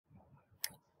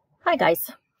Hi guys,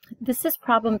 this is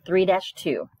problem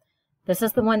 3-2. This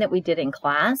is the one that we did in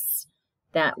class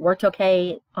that worked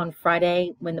okay on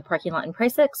Friday when the parking lot in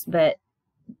P3-6, but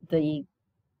the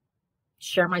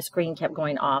share my screen kept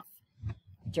going off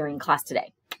during class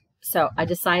today. So I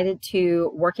decided to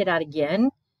work it out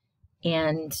again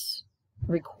and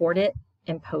record it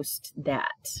and post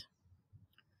that.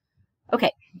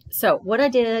 Okay, so what I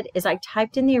did is I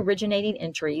typed in the originating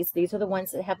entries. These are the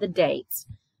ones that have the dates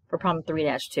for problem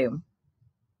 3-2.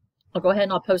 I'll go ahead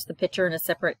and I'll post the picture in a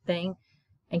separate thing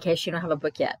in case you don't have a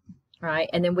book yet. All right,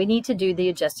 and then we need to do the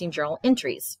adjusting journal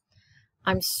entries.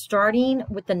 I'm starting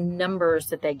with the numbers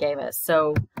that they gave us.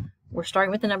 So we're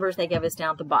starting with the numbers they gave us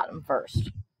down at the bottom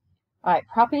first. All right,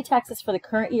 property taxes for the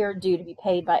current year are due to be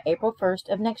paid by April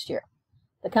 1st of next year.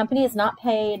 The company has not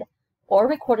paid or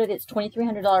recorded its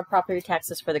 $2,300 property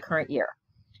taxes for the current year.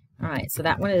 All right, so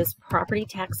that one is property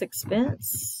tax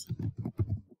expense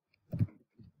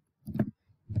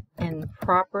and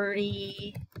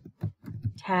property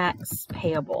tax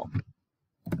payable.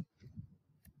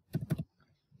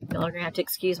 Y'all are going to have to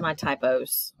excuse my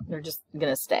typos. They're just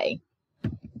going to stay.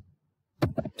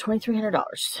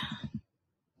 $2,300.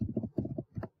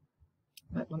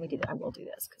 But let me do that. I will do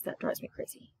this because that drives me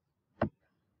crazy.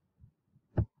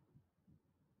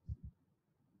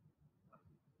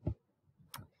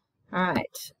 All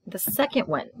right, the second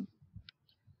one.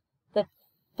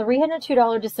 The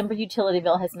 $302 December utility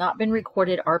bill has not been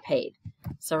recorded or paid.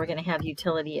 So we're going to have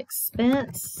utility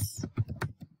expense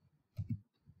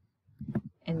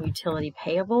and utility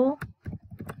payable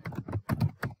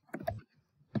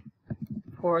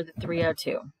for the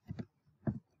 302. All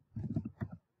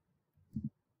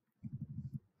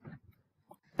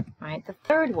right, the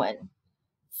third one.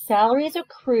 Salaries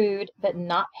accrued but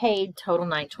not paid total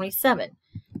 $927.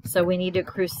 So we need to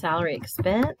accrue salary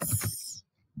expense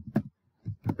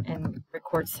and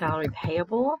record salary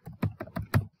payable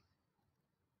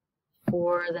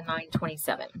for the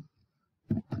 $927.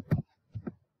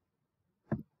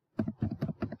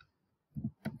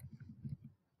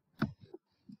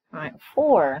 All right,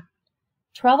 4.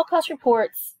 Travel cost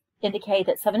reports indicate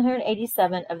that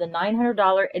 $787 of the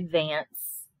 $900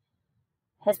 advance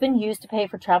has been used to pay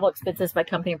for travel expenses by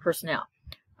company and personnel.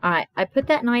 All right, I put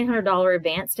that $900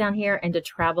 advance down here into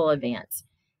travel advance,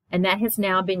 and that has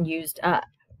now been used up.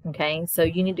 Okay, so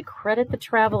you need to credit the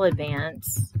travel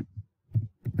advance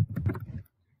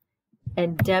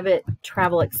and debit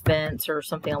travel expense or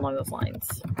something along those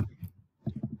lines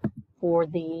for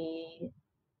the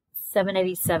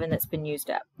 $787 that's been used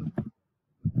up.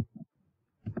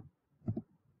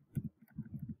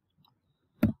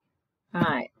 All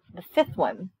right, the fifth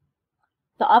one.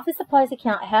 The office supplies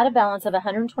account had a balance of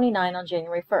 $129 on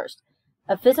January 1st.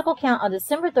 A physical count on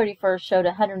December 31st showed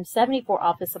 174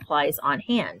 office supplies on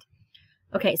hand.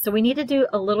 Okay, so we need to do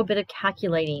a little bit of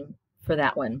calculating for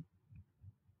that one.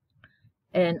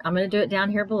 And I'm going to do it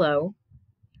down here below.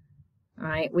 All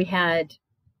right, we had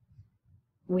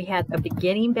a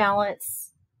beginning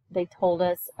balance, they told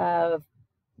us, of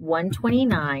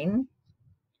 $129.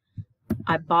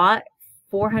 I bought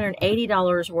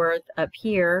 $480 worth up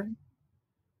here.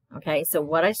 Okay, so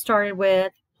what I started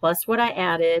with, plus what I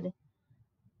added,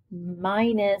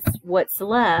 minus what's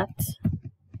left,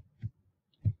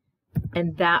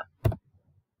 and that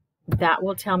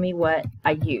will tell me what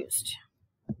I used.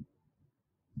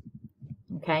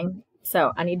 Okay,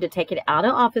 so I need to take it out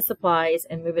of office supplies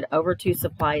and move it over to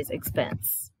supplies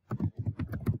expense.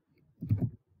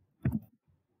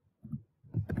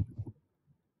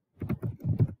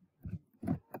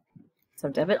 So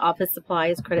debit office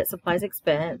supplies, credit supplies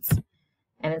expense,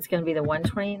 and it's going to be the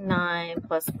 129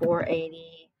 plus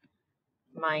 480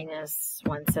 minus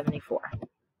 174.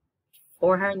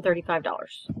 $435.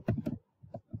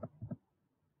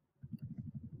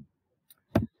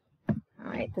 All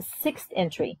right, the sixth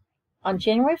entry. On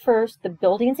January 1st, the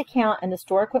buildings account and the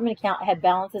store equipment account had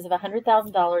balances of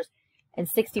 $100,000 and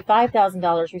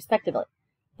 $65,000 respectively.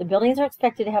 The buildings are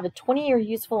expected to have a 20-year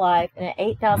useful life and an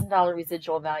 $8,000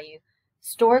 residual value.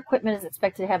 Store equipment is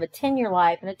expected to have a 10-year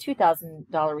life and a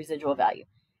 $2,000 residual value.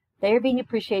 They are being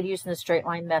depreciated using the straight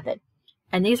line method.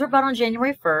 And these were bought on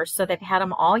January 1st, so they've had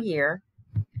them all year.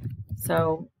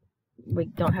 So we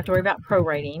don't have to worry about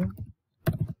prorating.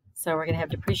 So we're going to have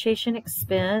depreciation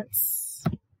expense,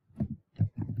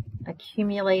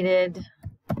 accumulated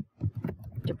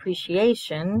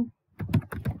depreciation,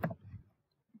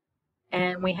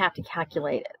 and we have to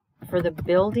calculate it. For the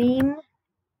building,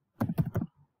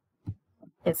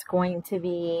 it's going to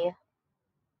be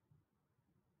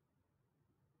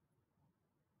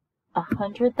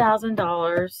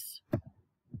 $100,000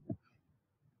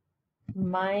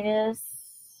 minus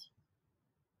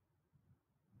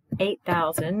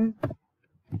 8,000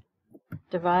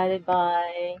 divided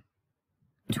by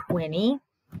 20.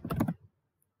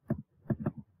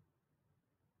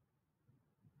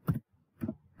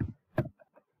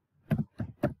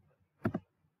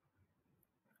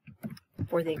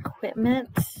 For the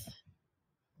equipment,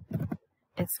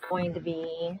 it's going to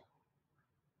be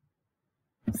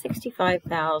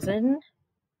 65,000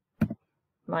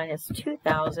 minus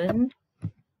 2,000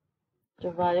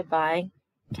 divided by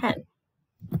 10.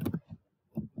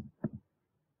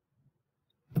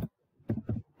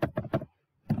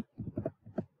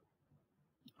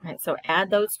 All right, so add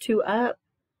those two up,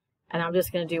 and I'm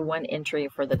just going to do one entry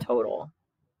for the total.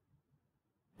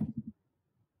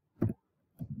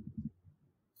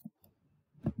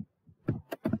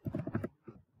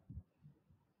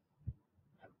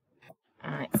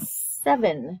 All right,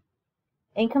 7.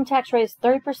 Income tax rate is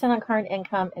 30% on current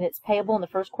income, and it's payable in the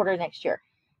first quarter of next year.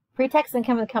 Pre-tax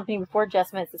income of the company before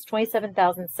adjustments is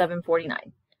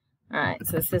 $27,749. All right,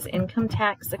 so this is income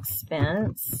tax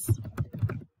expense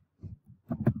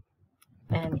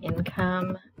and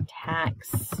income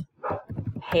tax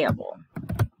payable.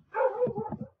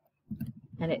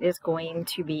 And it is going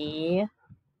to be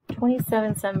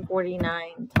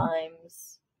 $27,749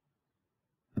 times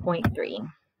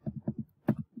 0.3.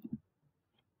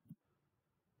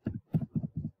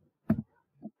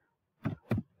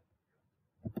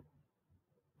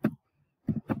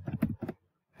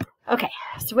 Okay,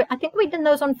 so I think we did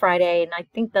those on Friday, and I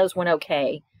think those went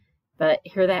okay, but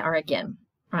here they are again.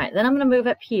 All right, then I'm going to move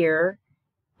up here,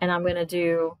 and I'm going to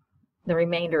do the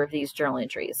remainder of these journal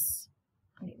entries.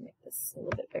 I need to make this a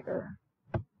little bit bigger.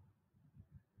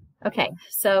 Okay,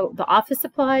 so the office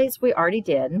supplies we already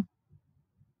did.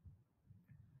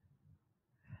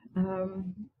 You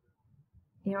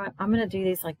know what, I'm going to do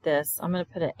these like this. I'm going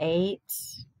to put an 8,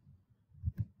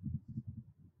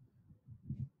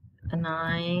 a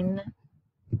 9,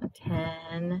 a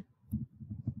 10,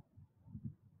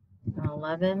 an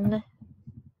 11,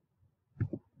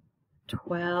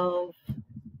 12,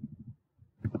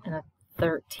 and a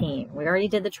 13. We already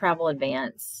did the travel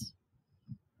advance.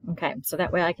 Okay, so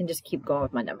that way I can just keep going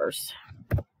with my numbers.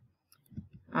 All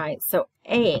right, so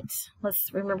 8.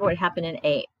 Let's remember what happened in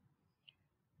 8.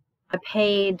 I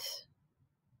paid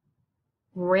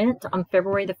rent on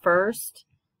February the 1st.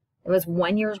 It was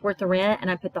 1 year's worth of rent,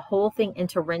 and I put the whole thing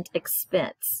into rent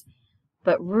expense.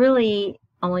 But really,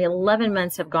 only 11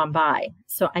 months have gone by.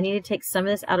 So I need to take some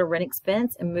of this out of rent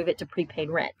expense and move it to prepaid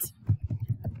rent.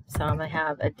 So I'm going to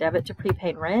have a debit to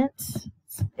prepaid rent.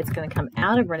 It's going to come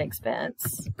out of rent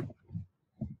expense.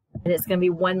 And it's going to be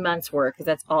 1 month's worth because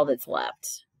that's all that's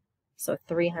left. So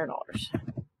 $300.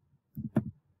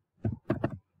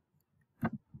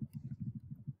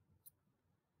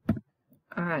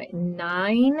 All right,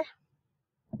 9.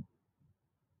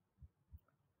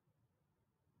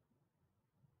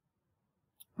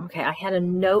 Okay, I had a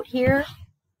note here.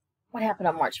 What happened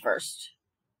on March 1st?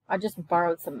 I just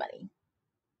borrowed some money.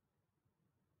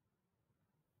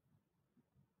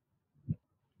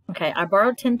 Okay, I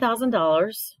borrowed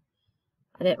 $10,000.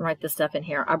 I didn't write this stuff in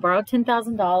here. I borrowed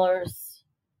 $10,000.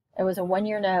 It was a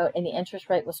 1-year note, and the interest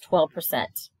rate was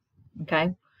 12%.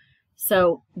 Okay.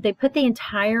 So they put the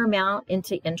entire amount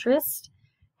into interest.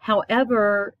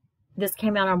 However, this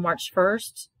came out on March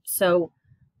 1st, so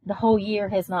the whole year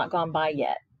has not gone by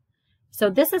yet.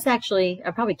 So this is actually, I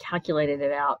probably calculated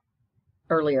it out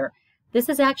earlier. This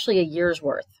is actually a year's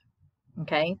worth,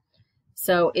 okay?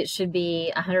 So it should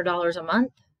be $100 a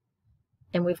month,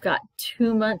 and we've got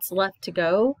 2 months left to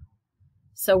go.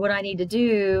 So what I need to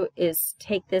do is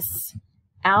take this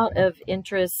out of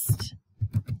interest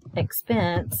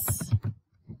expense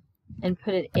and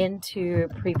put it into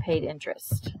prepaid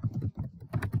interest.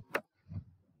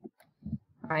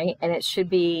 All right, and it should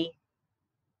be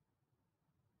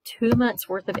 2 months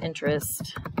worth of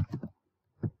interest.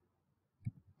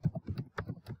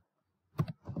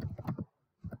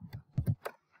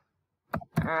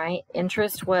 All right,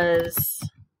 interest was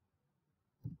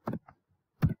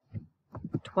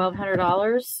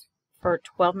 $1,200 for a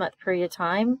 12-month period of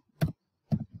time.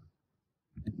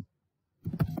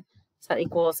 So that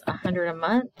equals $100 a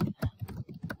month,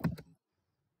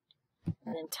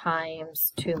 and then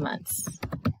times 2 months.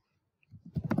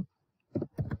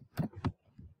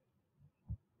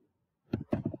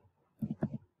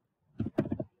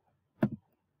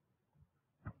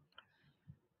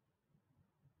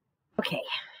 Okay.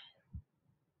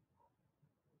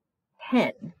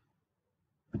 10.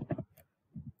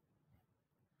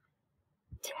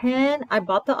 10, I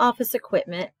bought the office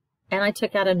equipment and I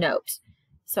took out a note.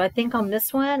 So I think on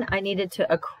this one, I needed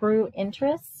to accrue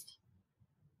interest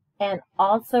and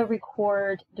also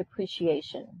record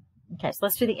depreciation. Okay, so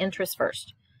let's do the interest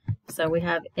first. So we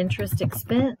have interest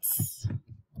expense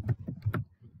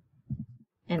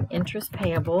and interest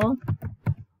payable.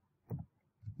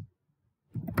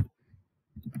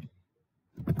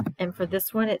 And for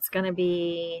this one, it's going to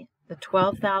be the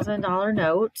 $12,000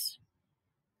 note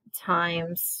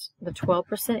times the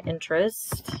 12%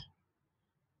 interest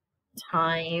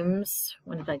times,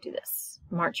 when did I do this?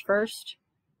 March 1st?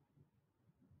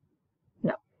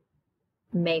 No,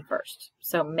 May 1st.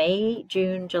 So May,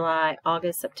 June, July,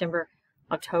 August, September,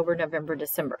 October, November,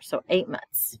 December. So 8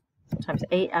 months. So times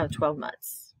 8 out of 12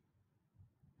 months.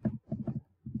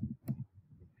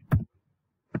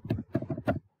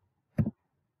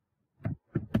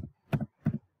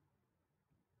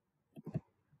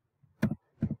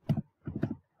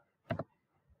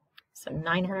 So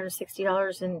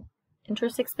 $960 in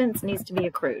interest expense needs to be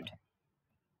accrued.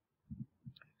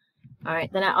 All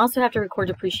right, then I also have to record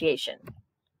depreciation.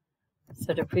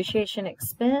 So depreciation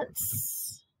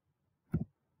expense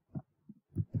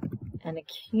and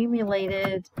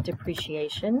accumulated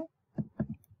depreciation.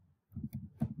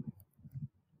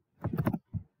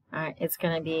 All right, it's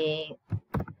going to be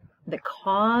the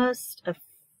cost of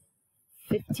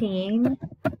 15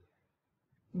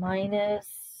 minus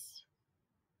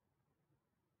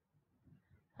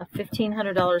a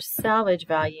 $1,500 salvage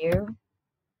value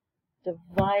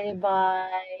divided by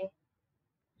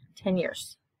 10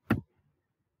 years.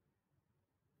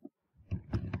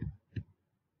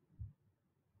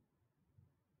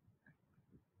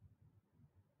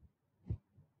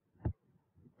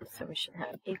 So we should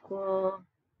have equal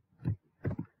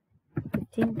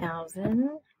 15,000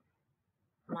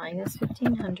 minus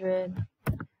 1,500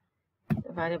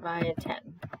 divided by 10.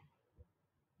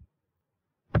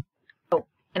 Oh,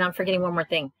 and I'm forgetting one more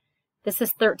thing. This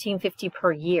is $1,350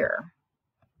 per year.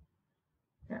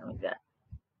 Here, like that.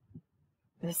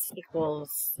 This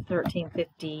equals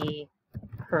 $1,350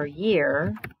 per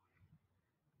year,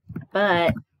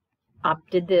 but I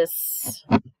did this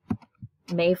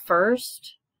May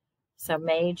 1st. So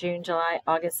May, June, July,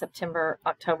 August, September,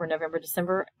 October, November,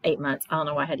 December, 8 months. I don't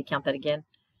know why I had to count that again.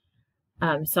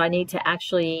 So I need to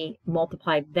actually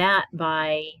multiply that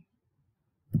by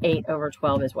 8 over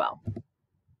 12 as well.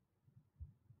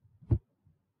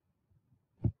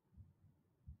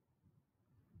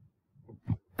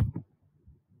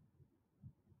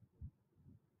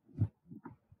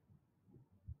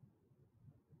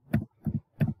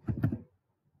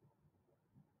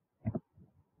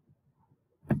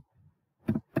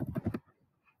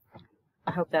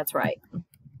 I hope that's right,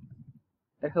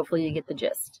 but hopefully you get the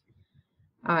gist.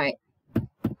 All right,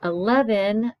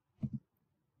 11,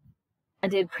 I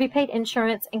did prepaid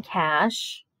insurance and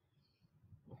cash.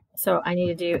 So I need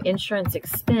to do insurance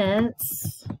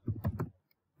expense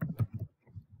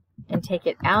and take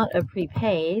it out of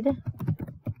prepaid.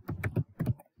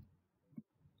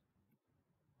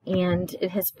 And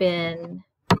it has been,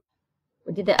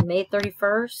 we did that May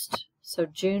 31st. So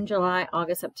June, July,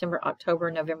 August, September, October,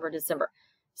 November, December.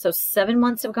 So 7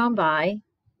 months have gone by.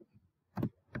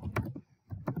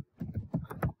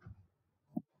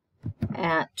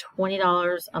 At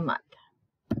 $20 a month.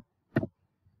 I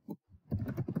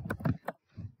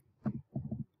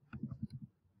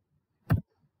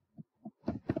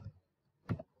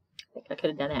think I could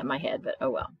have done that in my head, but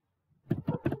oh well.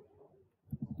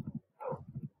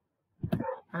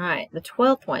 All right, the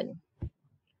 12th one.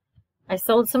 I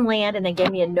sold some land and they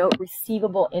gave me a note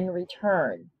receivable in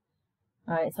return.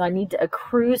 All right, so I need to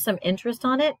accrue some interest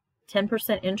on it,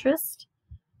 10% interest.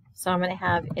 So I'm going to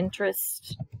have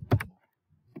interest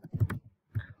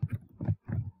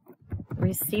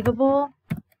receivable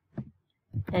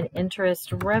and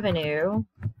interest revenue.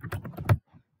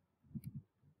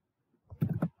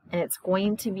 And it's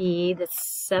going to be the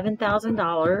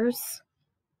 $7,000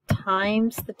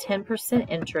 times the 10%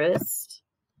 interest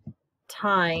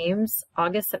times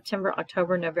August, September,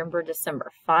 October, November,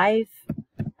 December. 5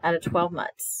 out of 12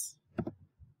 months.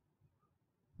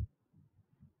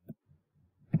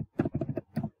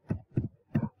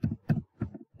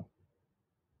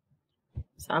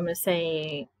 So I'm going to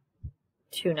say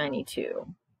 292.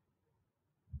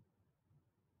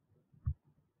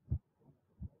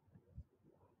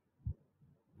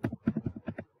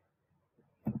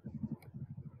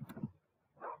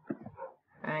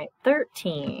 All right,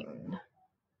 13.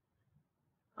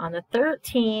 On the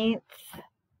 13th,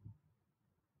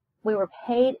 we were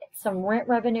paid some rent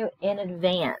revenue in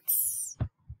advance.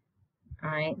 All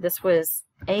right, this was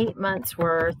 8 months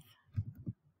worth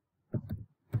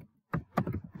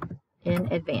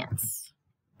in advance.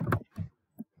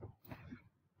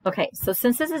 Okay, so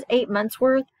since this is 8 months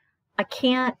worth, I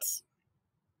can't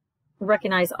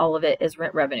recognize all of it as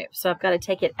rent revenue. So I've got to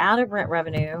take it out of rent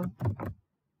revenue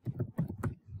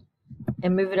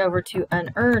and move it over to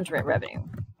unearned rent revenue.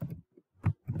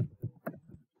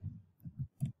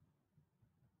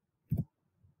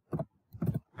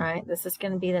 All right, this is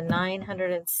going to be the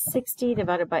 960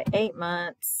 divided by 8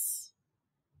 months,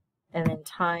 and then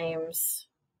times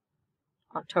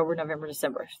October, November,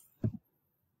 December.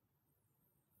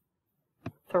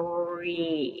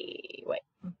 3, wait.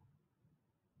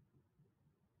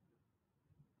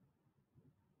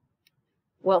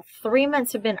 Well, 3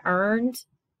 months have been earned,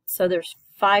 so there's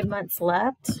 5 months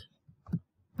left.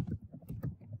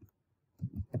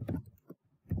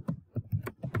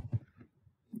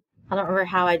 I don't remember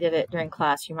how I did it during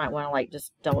class. You might want to like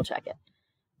just double check it.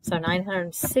 So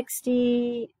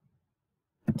 960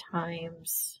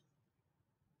 times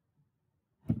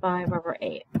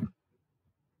 5/8.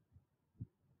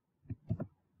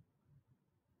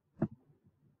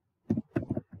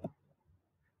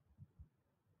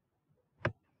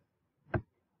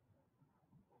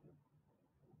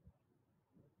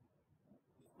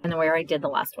 And then we already did the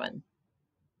last one.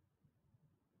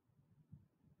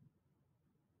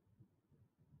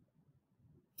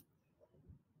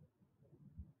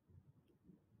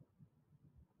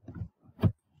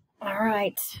 All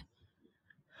right.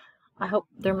 I hope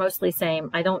they're mostly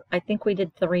same. I think we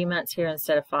did 3 months here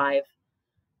instead of 5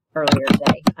 earlier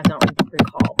today. I don't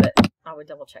recall, but I would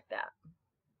double check that.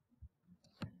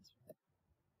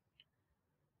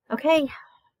 Okay.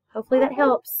 Hopefully that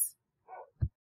helps.